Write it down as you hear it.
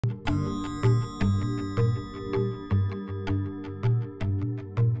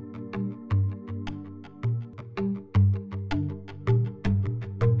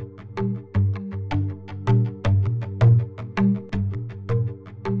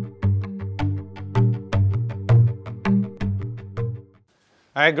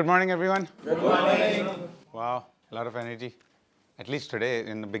Hi, good morning, everyone. Good morning. Wow, a lot of energy. At least today,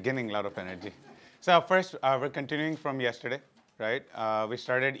 in the beginning, a lot of energy. So first, we're continuing from yesterday, right? We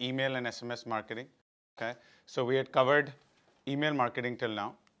started email and SMS marketing, okay? So we had covered email marketing till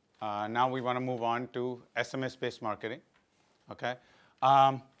now. Now we want to move on to SMS-based marketing, okay?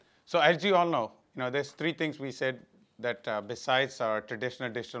 So as you all know, there's three things we said that besides our traditional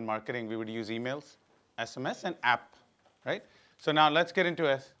digital marketing, we would use emails, SMS, and app, right? So now let's get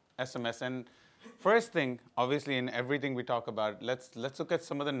into SMS. And first thing, obviously, in everything we talk about, let's look at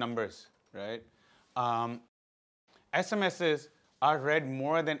some of the numbers, right? SMSs are read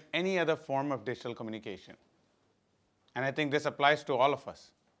more than any other form of digital communication. And I think this applies to all of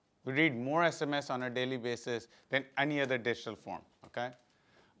us. We read more SMS on a daily basis than any other digital form, okay?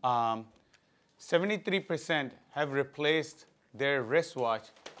 73% have replaced their wristwatch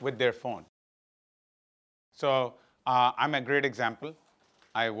with their phone. So I'm a great example.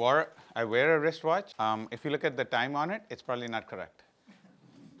 I wear a wristwatch. If you look at the time on it, it's probably not correct.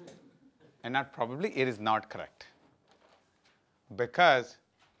 And not probably, it is not correct. Because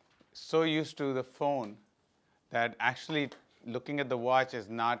so used to the phone that actually looking at the watch is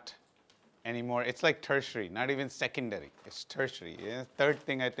not anymore. It's like tertiary, not even secondary. It's tertiary. Yeah? Third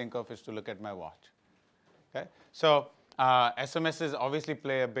thing I think of is to look at my watch. Okay? So SMSs obviously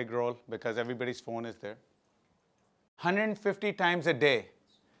play a big role because everybody's phone is there. 150 times a day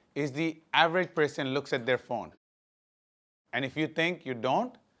is the average person looks at their phone. And if you think you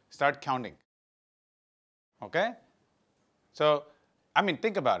don't, start counting. Okay? So, I mean,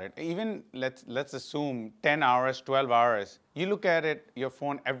 think about it. Even let's assume 10 hours, 12 hours, you look at it, your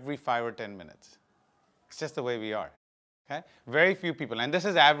phone every 5 or 10 minutes. It's just the way we are. Okay? Very few people, and this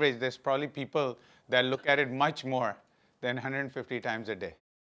is average. There's probably people that look at it much more than 150 times a day.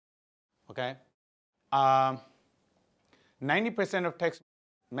 Okay? 90% of text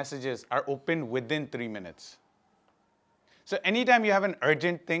messages are opened within 3 minutes. So anytime you have an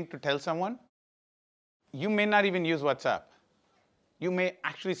urgent thing to tell someone, you may not even use WhatsApp. You may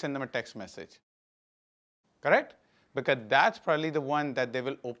actually send them a text message. Correct? Because that's probably the one that they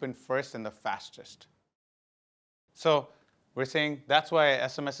will open first and the fastest. So we're saying that's why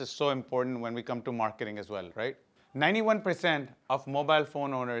SMS is so important when we come to marketing as well, right? 91% of mobile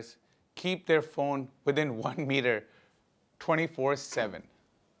phone owners keep their phone within 1 meter 24/7.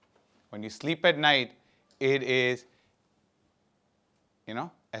 When you sleep at night, it is,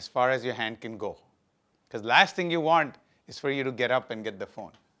 as far as your hand can go. Because last thing you want is for you to get up and get the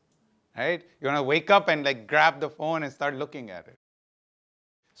phone, right? You want to wake up and grab the phone and start looking at it.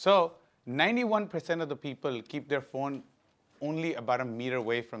 So 91% of the people keep their phone only about a meter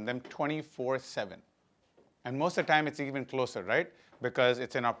away from them 24/7. And most of the time it's even closer, right? Because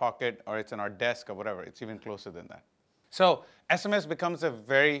it's in our pocket or it's in our desk or whatever. It's even closer than that. So SMS becomes a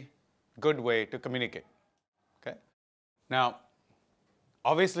very good way to communicate. Okay? Now,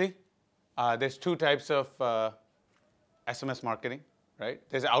 obviously, there's two types of SMS marketing, right?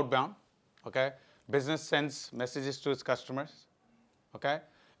 There's outbound, okay? Business sends messages to its customers, okay?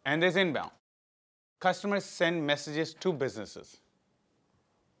 And there's inbound. Customers send messages to businesses,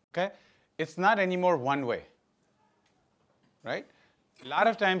 okay? It's not anymore one way, right? A lot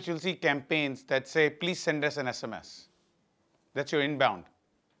of times you'll see campaigns that say, please send us an SMS. That's your inbound,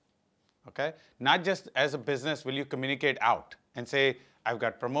 okay? Not just as a business will you communicate out and say, I've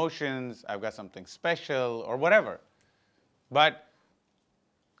got promotions, I've got something special, or whatever. But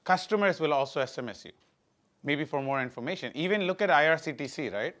customers will also SMS you, maybe for more information. Even look at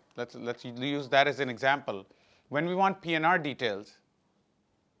IRCTC, right? Let's use that as an example. When we want P&R details,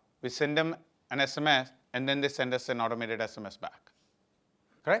 we send them an SMS, and then they send us an automated SMS back.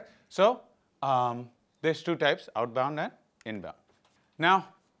 Correct? So there's two types, outbound and inbound. Now,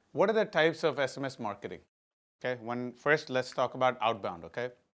 what are the types of SMS marketing? Okay, first let's talk about outbound,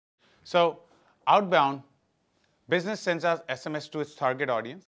 okay? So outbound, business sends out SMS to its target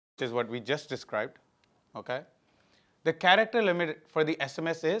audience, which is what we just described, okay? The character limit for the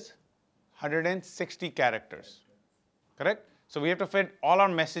SMS is 160 characters, correct? So we have to fit all our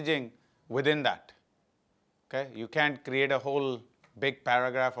messaging within that, okay? You can't create a whole big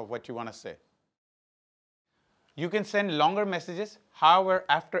paragraph of what you want to say. You can send longer messages. However,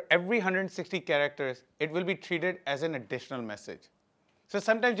 after every 160 characters, it will be treated as an additional message. So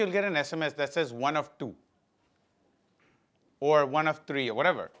sometimes you'll get an SMS that says 1 of 2 or 1 of 3 or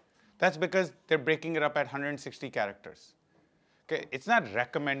whatever. That's because they're breaking it up at 160 characters. Okay, it's not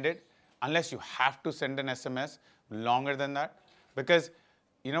recommended unless you have to send an SMS longer than that. Because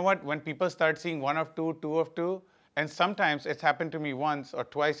you know what? When people start seeing 1 of 2, 2 of 2, and sometimes it's happened to me once or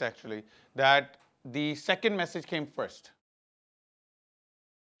twice actually, that the second message came first.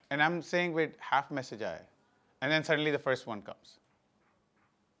 and I'm saying, wait, half message aaya. And then suddenly the first one comes.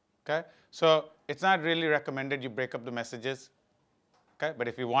 Okay? So it's not really recommended you break up the messages. Okay? But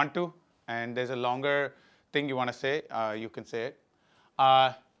if you want to, and there's a longer thing you want to say, you can say it.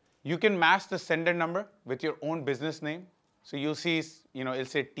 You can mask the sender number with your own business name. So you'll see, it'll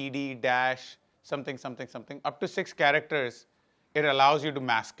say TD dash something, something, something. Up to 6 characters, it allows you to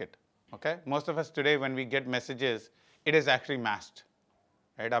mask it. Okay? Most of us today, when we get messages, it is actually masked.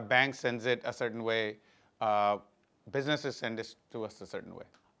 Right? Our bank sends it a certain way. Businesses send it to us a certain way.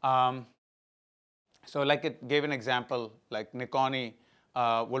 So like it gave an example, like Nikoni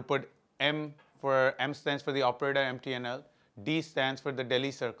will put M stands for the operator MTNL, D stands for the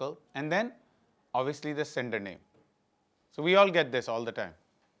Delhi circle, and then obviously the sender name. So we all get this all the time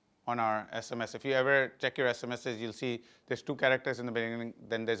on our SMS. If you ever check your SMSs, you'll see there's 2 characters in the beginning,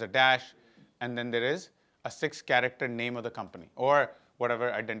 then there's a dash, and then there is a 6-character name of the company or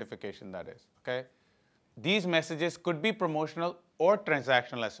whatever identification that is. Okay? These messages could be promotional or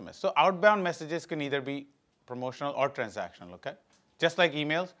transactional SMS. So outbound messages can either be promotional or transactional. Okay? Just like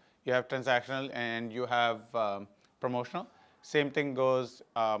emails, you have transactional and you have promotional. Same thing goes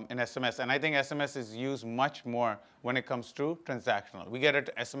in SMS. And I think SMS is used much more when it comes to transactional. We get an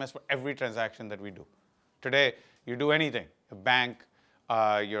SMS for every transaction that we do. Today, you do anything, a bank,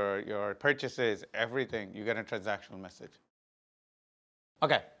 your purchases, everything, you get a transactional message.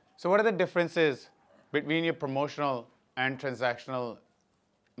 Okay, so what are the differences between your promotional and transactional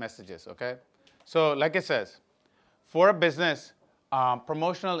messages? Okay, so like it says, for a business,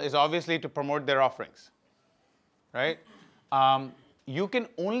 promotional is obviously to promote their offerings, right? You can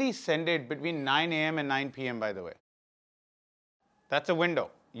only send it between 9 a.m. and 9 p.m., by the way. That's a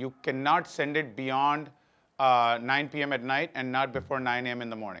window. You cannot send it beyond 9 p.m. at night and not before 9 a.m. in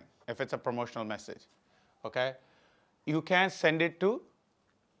the morning if it's a promotional message. Okay? You can't send it to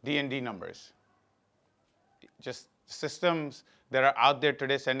D&D numbers. Just systems that are out there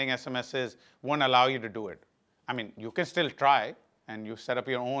today sending SMSs won't allow you to do it. I mean, you can still try, and you set up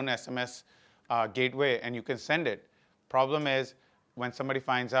your own SMS gateway, and you can send it. Problem is, when somebody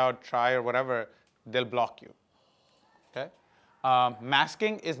finds out, try or whatever, they'll block you. Okay?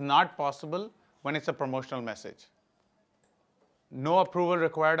 Masking is not possible when it's a promotional message. No approval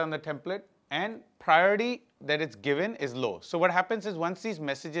required on the template, and priority that it's given is low. So what happens is once these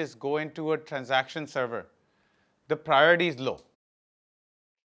messages go into a transaction server, the priority is low.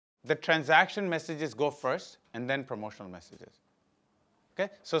 The transaction messages go first, and then promotional messages.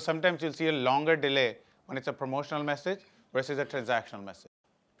 Okay? So sometimes you'll see a longer delay when it's a promotional message versus a transactional message.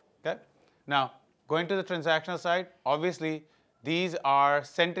 Okay? Now, going to the transactional side, obviously, these are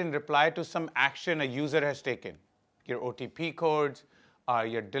sent in reply to some action a user has taken. Your OTP codes,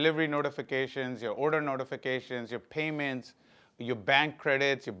 your delivery notifications, your order notifications, your payments, your bank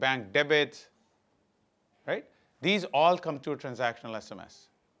credits, your bank debits, right? These all come to a transactional SMS.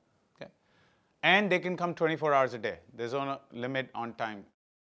 Okay? And they can come 24 hours a day. There's no limit on time.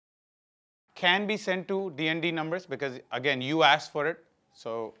 Can be sent to D&D numbers because, again, you asked for it.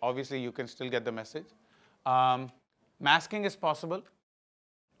 So obviously, you can still get the message. Masking is possible.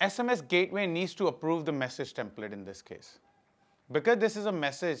 SMS gateway needs to approve the message template in this case. Because this is a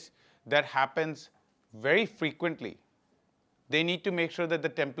message that happens very frequently, they need to make sure that the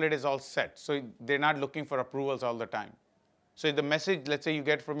template is all set. So they're not looking for approvals all the time. So the message, let's say you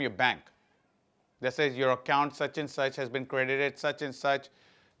get from your bank that says your account such and such has been credited, such and such,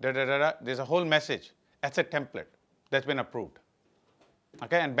 da, da, da, da. There's a whole message. That's a template that's been approved.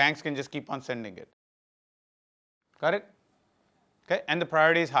 Okay, and banks can just keep on sending it. Got it? Okay, and the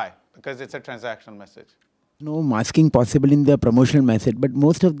priority is high because it's a transactional message. No masking possible in the promotional message, but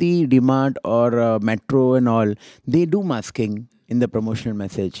most of the Demand or Metro and all, they do masking in the promotional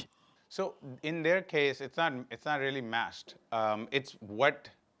message. So in their case, it's not really masked. It's what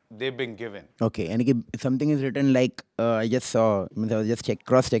they've been given. Okay, and if something is written like I just saw, I was just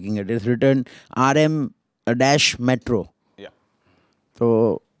cross-checking it. It's written RM-Metro. Yeah.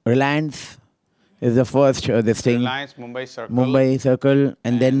 So Reliance is the first this thing. Reliance Mumbai Circle. Mumbai Circle,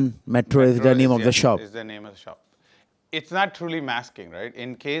 and then Metro is the name of the shop. Is the name of the shop. It's not truly masking, right?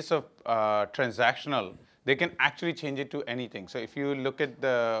 In case of transactional, they can actually change it to anything. So if you look at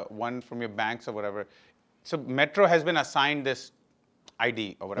the one from your banks or whatever, so Metro has been assigned this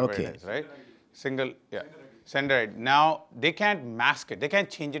ID or whatever it is, right? Single, yeah, sender ID. Now they can't mask it. They can't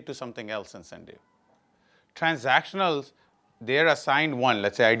change it to something else and send it. Transactionals, they're assigned one.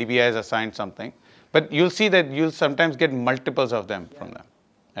 Let's say IDBI is assigned something. But you'll see that you'll sometimes get multiples of them from them.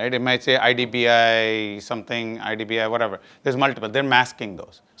 Right? It might say IDBI something, IDBI, whatever. There's multiple. They're masking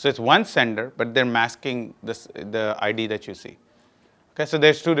those. So it's one sender, but they're masking the ID that you see. Okay, so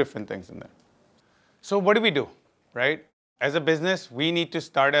there's two different things in there. So what do? Right? As a business, we need to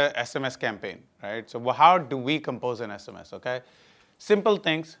start a SMS campaign, right? So how do we compose an SMS, okay? Simple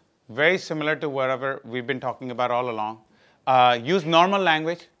things, very similar to whatever we've been talking about all along. Use normal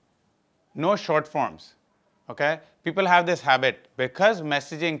language, no short forms, okay? People have this habit, because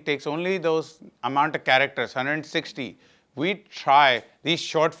messaging takes only those amount of characters, 160, we try these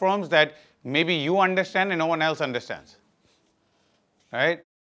short forms that maybe you understand and no one else understands, right?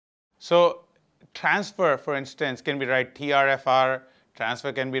 So transfer, for instance, can be write TRFR,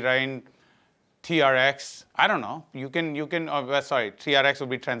 transfer can be written TRX, I don't know, sorry, TRX would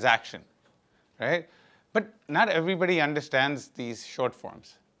be transaction, right? But not everybody understands these short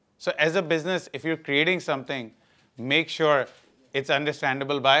forms. So as a business, if you're creating something, make sure it's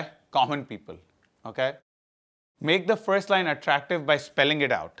understandable by common people, okay? Make the first line attractive by spelling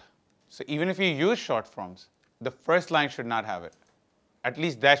it out. So even if you use short forms, the first line should not have it. At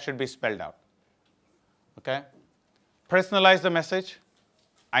least that should be spelled out, okay? Personalize the message.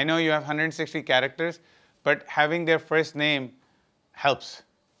 I know you have 160 characters, but having their first name helps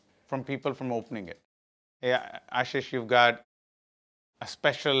from people from opening it. Yeah, Ashish, you've got a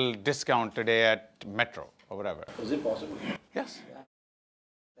special discount today at Metro or whatever. Is it possible? Yes.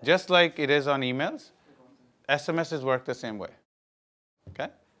 Just like it is on emails, SMSs work the same way. Okay?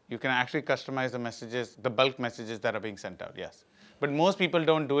 You can actually customize the messages, the bulk messages that are being sent out, yes. But most people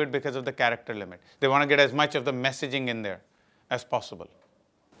don't do it because of the character limit. They want to get as much of the messaging in there as possible.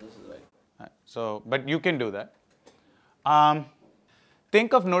 This is right. So, but you can do that.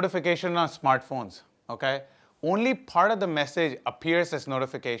 Think of notification on smartphones, okay? Only part of the message appears as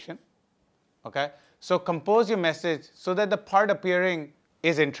notification, okay? So compose your message so that the part appearing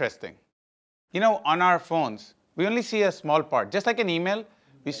is interesting. You know, on our phones, we only see a small part. Just like an email,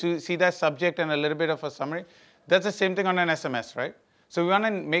 we see that subject and a little bit of a summary. That's the same thing on an SMS, right? So we want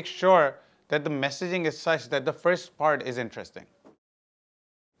to make sure that the messaging is such that the first part is interesting.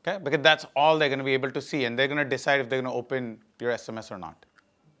 Okay? Because that's all they're going to be able to see, and they're going to decide if they're going to open your SMS or not.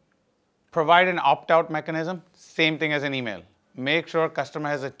 Provide an opt-out mechanism, same thing as an email. Make sure customer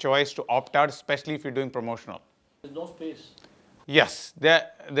has a choice to opt out, especially if you're doing promotional. There's no space. Yes,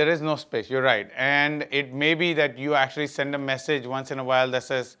 there is no space, you're right. And it may be that you actually send a message once in a while that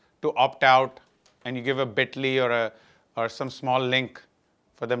says to opt out, and you give a bit.ly or some small link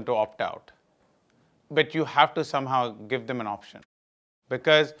for them to opt out. But you have to somehow give them an option.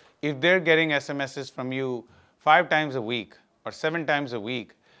 Because if they're getting SMSs from you 5 times a week or 7 times a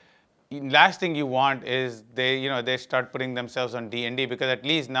week, last thing you want is they start putting themselves on D&D, because at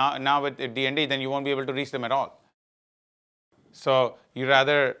least now with D&D, then you won't be able to reach them at all. So you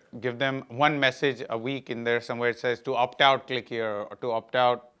rather give them one message a week in there somewhere it says to opt out, click here, or to opt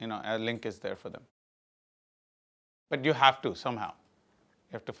out, a link is there for them. But you have to somehow.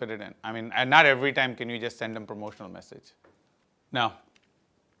 You have to fit it in. I mean, and not every time can you just send them promotional message. Now,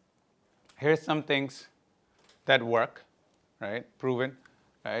 here's some things that work, right? Proven,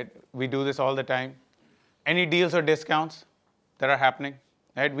 right? We do this all the time. Any deals or discounts that are happening,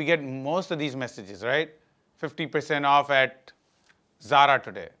 right? We get most of these messages, right? 50% off at Zara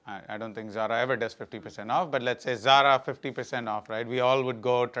today. I don't think Zara ever does 50% off, but let's say Zara 50% off, right? We all would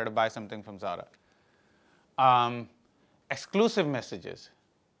go try to buy something from Zara. Exclusive messages.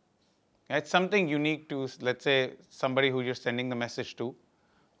 It's something unique to, let's say, somebody who you're sending the message to,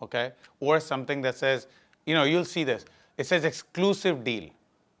 okay? Or something that says, you'll see this. It says exclusive deal.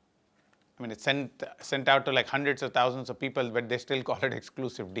 I mean, it's sent out to like hundreds of thousands of people, but they still call it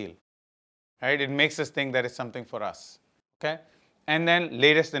exclusive deal, right? It makes us think that it's something for us, okay? And then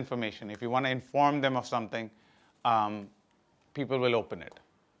latest information. If you want to inform them of something, people will open it,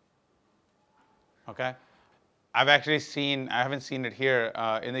 okay? I haven't seen it here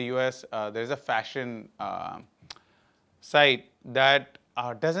in the US. There's a fashion site that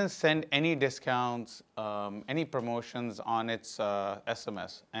doesn't send any discounts, any promotions on its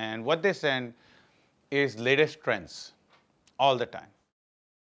SMS. And what they send is latest trends all the time.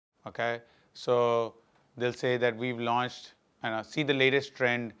 Okay? So they'll say that we've launched, see the latest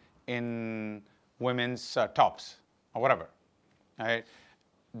trend in women's tops or whatever. Right?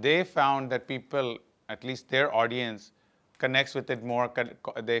 They found that people, at least their audience, connects with it more.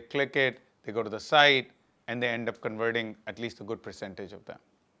 They click it, they go to the site, and they end up converting at least a good percentage of them.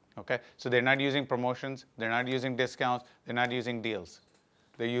 Okay? So they're not using promotions, they're not using discounts, they're not using deals.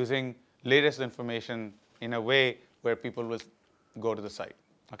 They're using latest information in a way where people will go to the site.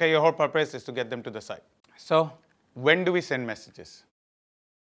 Okay? Your whole purpose is to get them to the site. So when do we send messages?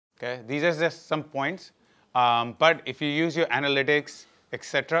 Okay? These are just some points. But if you use your analytics,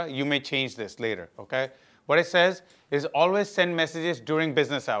 etc., you may change this later, okay? What it says is always send messages during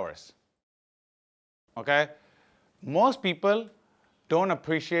business hours. Okay? Most people don't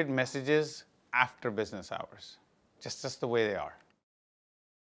appreciate messages after business hours, just the way they are.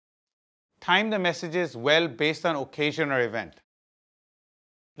 Time the messages well based on occasion or event.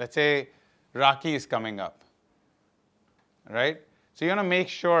 Let's say Rakhi is coming up, right? So you want to make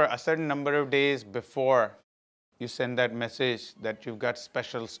sure a certain number of days before you send that message that you've got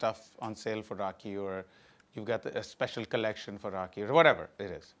special stuff on sale for Rakhi, or you've got a special collection for Rakhi, or whatever it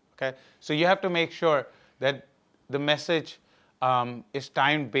is. Okay? So you have to make sure that the message is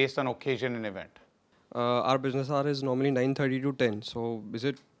timed based on occasion and event. Our business hour is normally 9:30 to 10. So is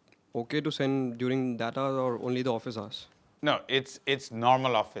it okay to send during that hour or only the office hours? No, it's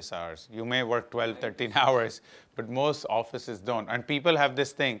normal office hours. You may work 12, 13 hours, but most offices don't. And people have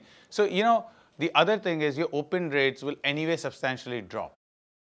this thing. So, you know, the other thing is your open rates will anyway substantially drop.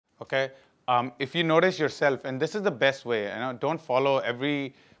 Okay? If you notice yourself, and this is the best way, don't follow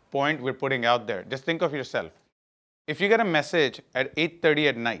every point we're putting out there. Just think of yourself. If you get a message at 8:30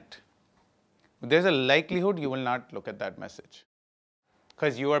 at night, there's a likelihood you will not look at that message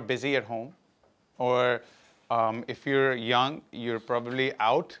because you are busy at home, or if you're young, you're probably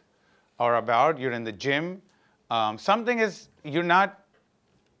out or about, you're in the gym. Something is,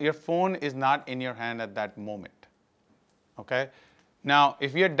 your phone is not in your hand at that moment. Okay? Now,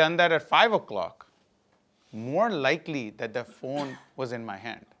 if you had done that at 5 o'clock, more likely that the phone was in my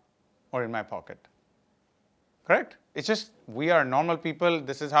hand or in my pocket. Correct? It's just, we are normal people.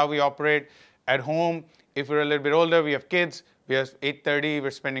 This is how we operate at home. If we're a little bit older, we have kids. We are 8:30,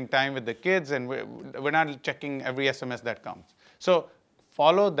 we're spending time with the kids, and we're not checking every SMS that comes. So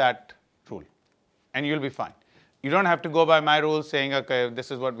follow that rule, and you'll be fine. You don't have to go by my rules saying, okay,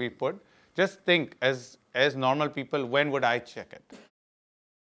 this is what we put. Just think, as normal people, when would I check it?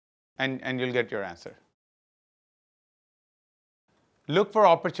 And you'll get your answer. Look for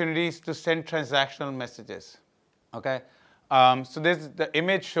opportunities to send transactional messages. Okay? So the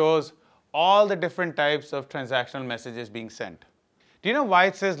image shows all the different types of transactional messages being sent. Do you know why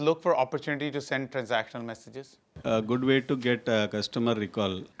it says look for opportunity to send transactional messages? A good way to get customer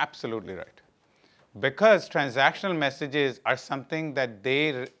recall. Absolutely right. Because transactional messages are something that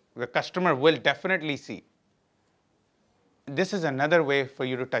the customer will definitely see. This is another way for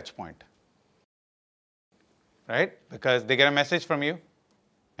you to touch point. Right? Because they get a message from you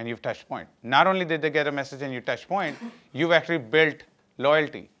and you've touched point. Not only did they get a message and you touched point, you've actually built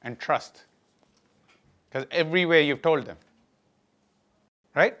loyalty and trust. Because every way you've told them.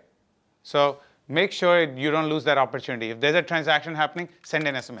 Right? So make sure you don't lose that opportunity. If there's a transaction happening, send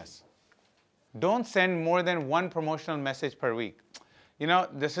an SMS. Don't send more than one promotional message per week. You know,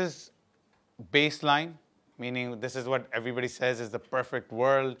 this is baseline, meaning this is what everybody says is the perfect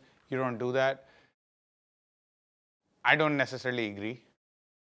world. You don't do that. I don't necessarily agree.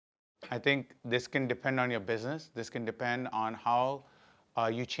 I think this can depend on your business. This can depend on how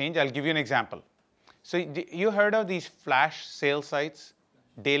you change. I'll give you an example. So you heard of these flash sale sites,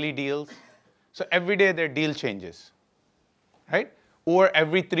 daily deals? So every day their deal changes, right? Or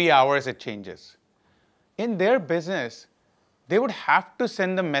every 3 hours it changes. In their business, they would have to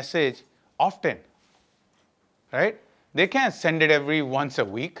send the message often, right? They can't send it every once a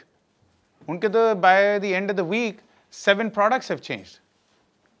week. By the end of the week, 7 products have changed,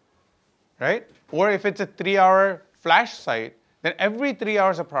 right? Or if it's a 3-hour flash site, then every 3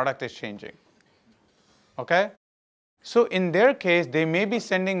 hours a product is changing, okay? So in their case, they may be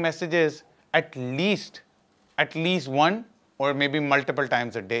sending messages at least one or maybe multiple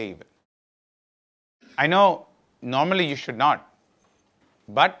times a day even. I know normally you should not,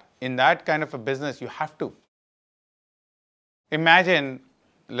 but in that kind of a business, you have to. Imagine,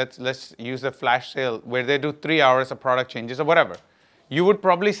 let's use a flash sale where they do 3 hours of product changes or whatever. You would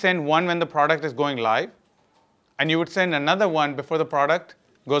probably send one when the product is going live, and you would send another one before the product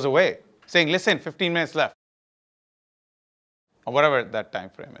goes away, saying, listen, 15 minutes left, or whatever that time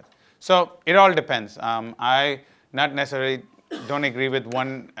frame is. So it all depends. I not necessarily don't agree with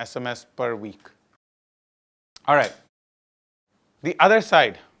one SMS per week. All right. The other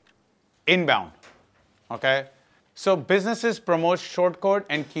side, inbound, okay? So businesses promote short code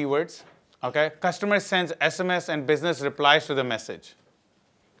and keywords, okay? Customer sends SMS and business replies to the message,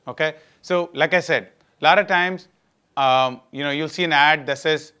 okay? So like I said, a lot of times, you'll see an ad that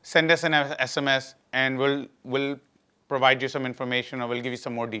says, send us an SMS and we'll provide you some information or we'll give you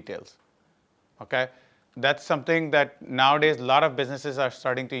some more details, okay? That's something that nowadays a lot of businesses are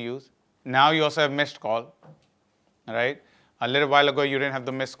starting to use. Now you also have missed call, right? A little while ago, you didn't have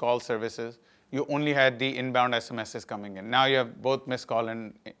the missed call services. You only had the inbound SMSs coming in. Now you have both missed call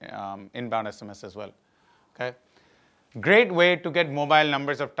and inbound SMS as well. Okay? Great way to get mobile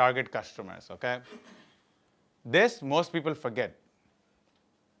numbers of target customers. Okay? This most people forget.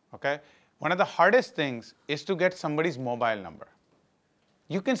 Okay? One of the hardest things is to get somebody's mobile number.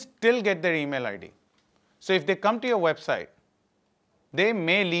 You can still get their email ID. So if they come to your website, they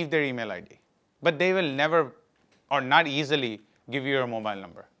may leave their email ID, but they will never or not easily give you your mobile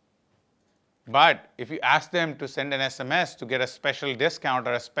number. But if you ask them to send an SMS to get a special discount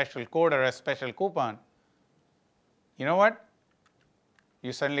or a special code or a special coupon, you know what?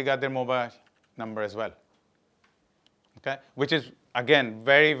 You suddenly got their mobile number as well. Okay? Which is, again,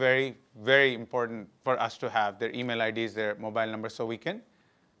 very, very, very important for us to have their email IDs, their mobile numbers, so we can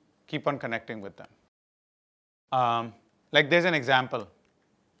keep on connecting with them. Like there's an example.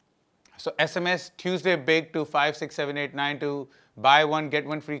 So SMS Tuesday big to 5, 6, 7, 8, 9 to buy one, get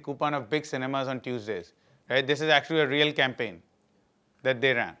one free coupon of big cinemas on Tuesdays. Right? This is actually a real campaign that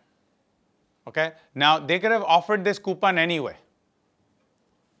they ran. Okay? Now, they could have offered this coupon anyway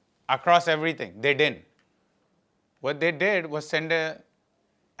across everything. They didn't. What they did was send a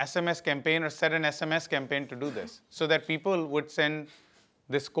SMS campaign or set an SMS campaign to do this so that people would send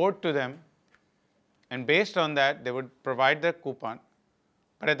this code to them, and based on that, they would provide the coupon,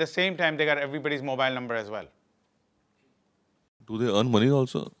 but at the same time, they got everybody's mobile number as well. Do they earn money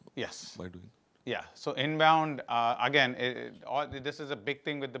also Yes. by doing? Yeah. So inbound, again, this is a big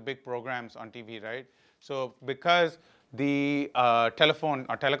thing with the big programs on TV, right? So because the telephone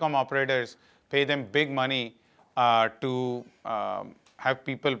or telecom operators pay them big money to have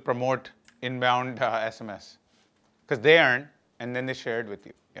people promote inbound SMS, because they earn and then they share it with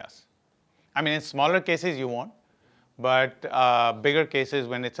you. Yes. I mean, in smaller cases, you won't. But bigger cases,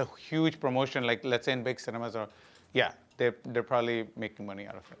 when it's a huge promotion, like let's say in big cinemas, or yeah, they're probably making money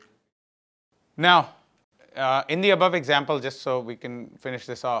out of it. Now, in the above example, just so we can finish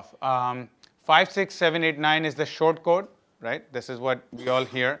this off, 5, 6, 7, 8, 9 is the short code, right? This is what we all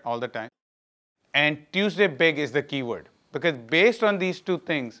hear all the time. And Tuesday big is the keyword, because based on these two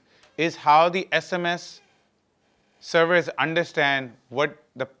things is how the SMS servers understand what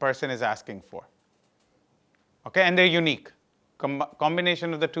the person is asking for. Okay, and they're unique.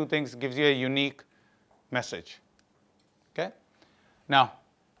 Combination of the two things gives you a unique message. Okay? Now,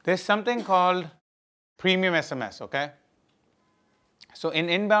 there's something called premium SMS, okay? So in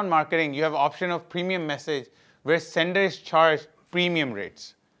inbound marketing, you have option of premium message where senders charge premium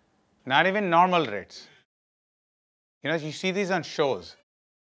rates, not even normal rates. You know, you see these on shows.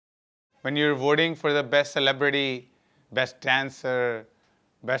 When you're voting for the best celebrity, best dancer,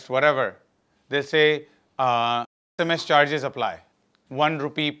 best whatever, they'll say SMS charges apply. 1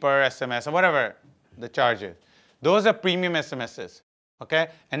 rupee per SMS or whatever the charge is. Those are premium SMSs. Okay?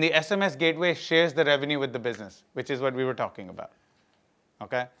 And the SMS gateway shares the revenue with the business, which is what we were talking about.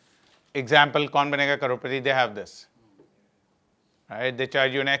 Okay? Example, Kaun Banega Crorepati, they have this. Right? They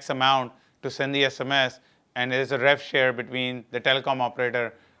charge you an X amount to send the SMS, and there's a rev share between the telecom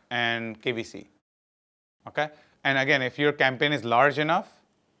operator and KBC. Okay? And again, if your campaign is large enough,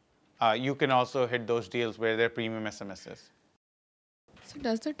 you can also hit those deals where they're premium SMSs. So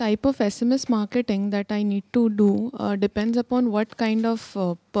does the type of SMS marketing that I need to do depends upon what kind of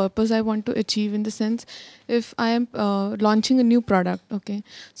purpose I want to achieve, in the sense if I am launching a new product, okay?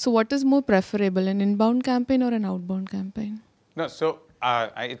 So what is more preferable, an inbound campaign or an outbound campaign? No, so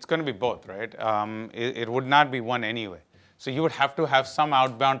it's going to be both, right? It would not be one anyway. So you would have to have some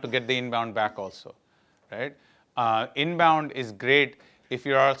outbound to get the inbound back also, right? Inbound is great if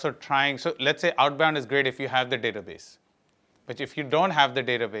you're also trying. So let's say outbound is great if you have the database. But if you don't have the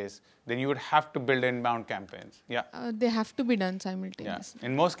database, then you would have to build inbound campaigns. Yeah. They have to be done simultaneously. Yeah.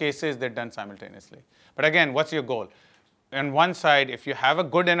 In most cases, they're done simultaneously. But again, what's your goal? On one side, if you have a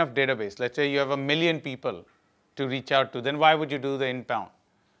good enough database, let's say you have 1 million people to reach out to, then why would you do the inbound?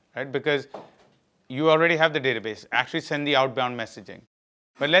 Right? Because you already have the database. Actually send the outbound messaging.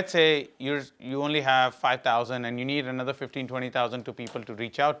 But let's say you only have 5,000 and you need another 15, 20,000 to people to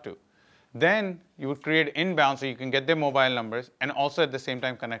reach out to. Then you would create inbound so you can get their mobile numbers and also at the same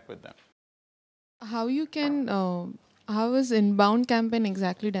time connect with them. How you can, how is inbound campaign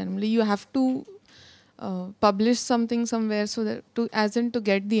exactly done? You have to publish something somewhere so that to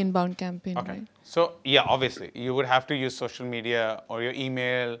get the inbound campaign, Okay. right? So yeah, obviously you would have to use social media or your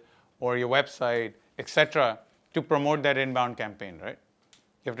email or your website, etc., to promote that inbound campaign, right?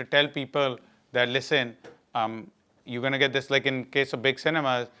 You have to tell people that, listen, you're going to get this, like in case of big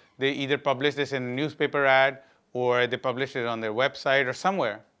cinemas, they either publish this in a newspaper ad or they publish it on their website or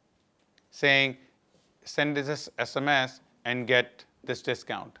somewhere saying, send this SMS and get this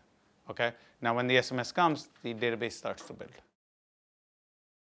discount. Okay? Now, when the SMS comes, the database starts to build.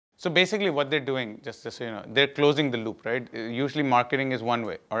 So basically what they're doing, just so you know, they're closing the loop, right? Usually marketing is one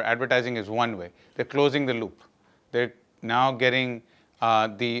way or advertising is one way. They're closing the loop. They're now getting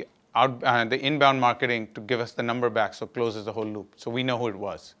the inbound marketing to give us the number back, so it closes the whole loop. So we know who it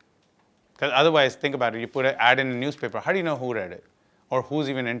was. Because otherwise, think about it, you put an ad in a newspaper, how do you know who read it? Or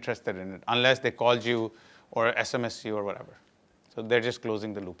who's even interested in it, unless they called you or SMS you or whatever. So they're just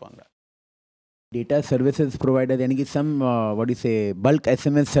closing the loop on that. Data services provider, यानी कि some bulk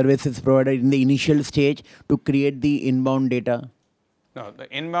SMS services provider in the initial stage to create the inbound data. No,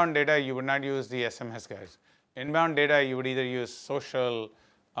 the inbound data you would not use the SMS guys. Inbound data you would either use social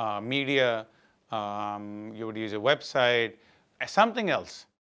media, you would use a website, something else.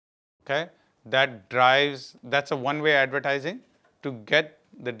 Okay, that's a one-way advertising to get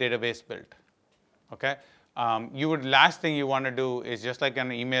the database built. Okay. Last thing you want to do is just like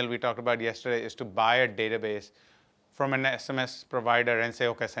an email we talked about yesterday is to buy a database from an SMS provider and say,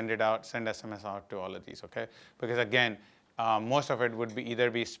 okay, send SMS out to all of these, okay? Because again, most of it would be either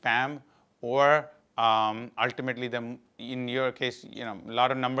be spam or ultimately in your case, a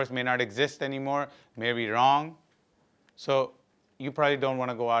lot of numbers may not exist anymore, may be wrong. So you probably don't want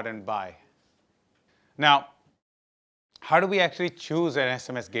to go out and buy. Now, how do we actually choose an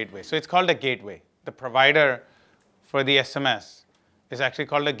SMS gateway? So it's called a gateway. The provider for the SMS is actually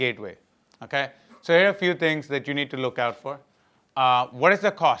called a gateway. Okay? So here are a few things that you need to look out for. What is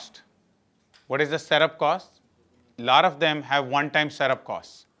the cost? What is the setup cost? A lot of them have one-time setup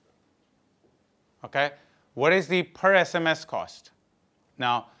costs. Okay? What is the per SMS cost?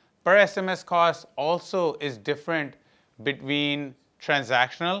 Now, per SMS cost also is different between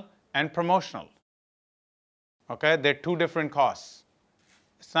transactional and promotional. Okay? They're two different costs.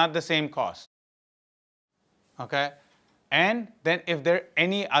 It's not the same cost. Okay, and then if there are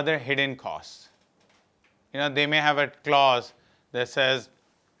any other hidden costs, they may have a clause that says,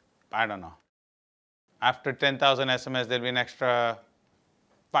 I don't know, after 10,000 SMS there'll be an extra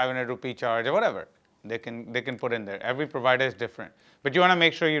 500 rupee charge or whatever. They can put in there. Every provider is different, but you want to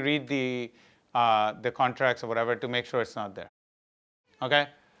make sure you read the contracts or whatever to make sure it's not there. Okay.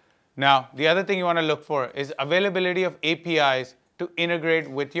 Now the other thing you want to look for is availability of APIs to integrate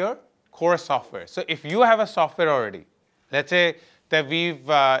with your core software. So if you have a software already, let's say that we've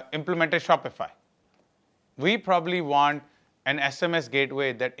implemented Shopify, we probably want an SMS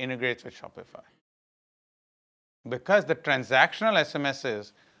gateway that integrates with Shopify. Because the transactional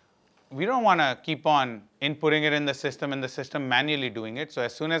SMSs, we don't want to keep on inputting it in the system and the system manually doing it. So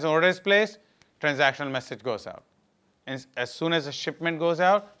as soon as an order is placed, transactional message goes out. And as soon as a shipment goes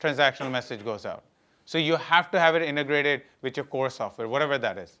out, transactional message goes out. So you have to have it integrated with your core software, whatever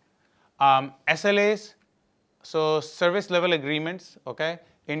that is. SLAs, so service level agreements, okay,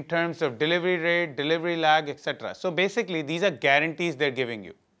 in terms of delivery rate, delivery lag, etc. So basically, these are guarantees they're giving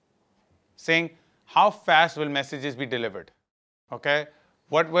you, saying how fast will messages be delivered, okay?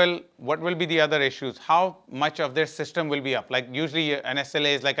 What will be the other issues? How much of their system will be up? Like usually an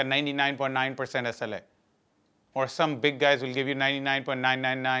SLA is like a 99.9% SLA, or some big guys will give you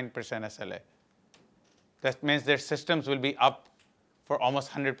 99.999% SLA. That means their systems will be up for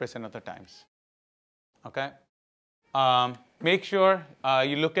almost 100% of the times. Okay. Make sure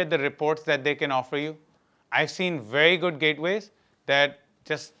you look at the reports that they can offer you. I've seen very good gateways that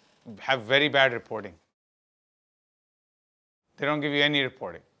just have very bad reporting. They don't give you any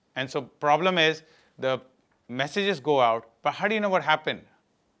reporting. And so problem is the messages go out, but how do you know what happened?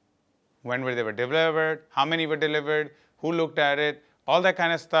 When they were delivered, how many were delivered, who looked at it, all that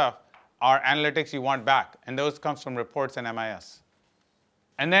kind of stuff are analytics you want back. And those comes from reports and MIS.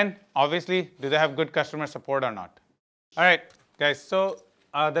 And then, obviously, do they have good customer support or not? All right, guys, so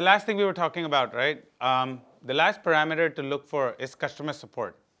the last thing we were talking about, right? The last parameter to look for is customer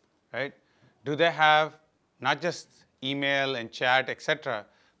support, right? Do they have not just email and chat, etc.,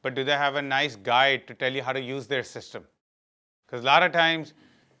 but do they have a nice guide to tell you how to use their system? Because a lot of times,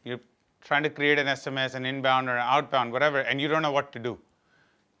 you're trying to create an SMS, an inbound or an outbound, whatever, and you don't know what to do.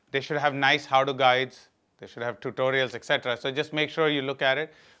 They should have nice how-to guides. They should have tutorials, etc. So just make sure you look at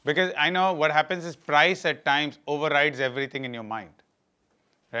it. Because I know what happens is price at times overrides everything in your mind.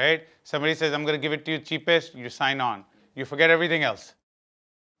 Right? Somebody says, I'm going to give it to you cheapest, you sign on. You forget everything else.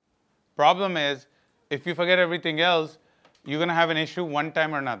 Problem is, if you forget everything else, you're going to have an issue one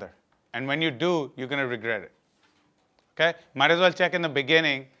time or another. And when you do, you're going to regret it. Okay? Might as well check in the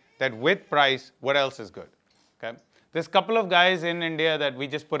beginning that with price, what else is good. Okay? There's a couple of guys in India that we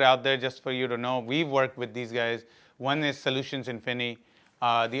just put out there just for you to know. We've worked with these guys. One is Solutions Infini.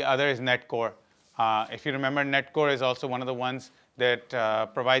 The other is Netcore. If you remember, Netcore is also one of the ones that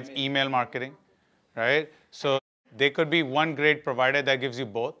provides email marketing, right? So they could be one great provider that gives you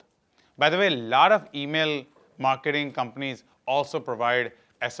both. By the way, a lot of email marketing companies also provide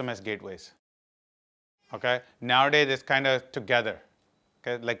SMS gateways. Okay, nowadays it's kind of together.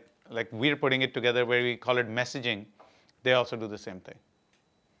 Okay, like we're putting it together where we call it messaging. They also do the same thing.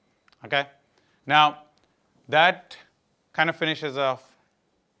 Okay, now that kind of finishes off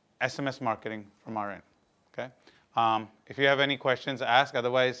SMS marketing from our end. Okay, if you have any questions, ask.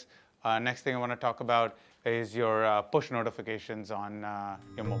 Otherwise, next thing I want to talk about is your push notifications on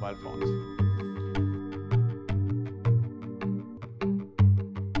your mobile phones.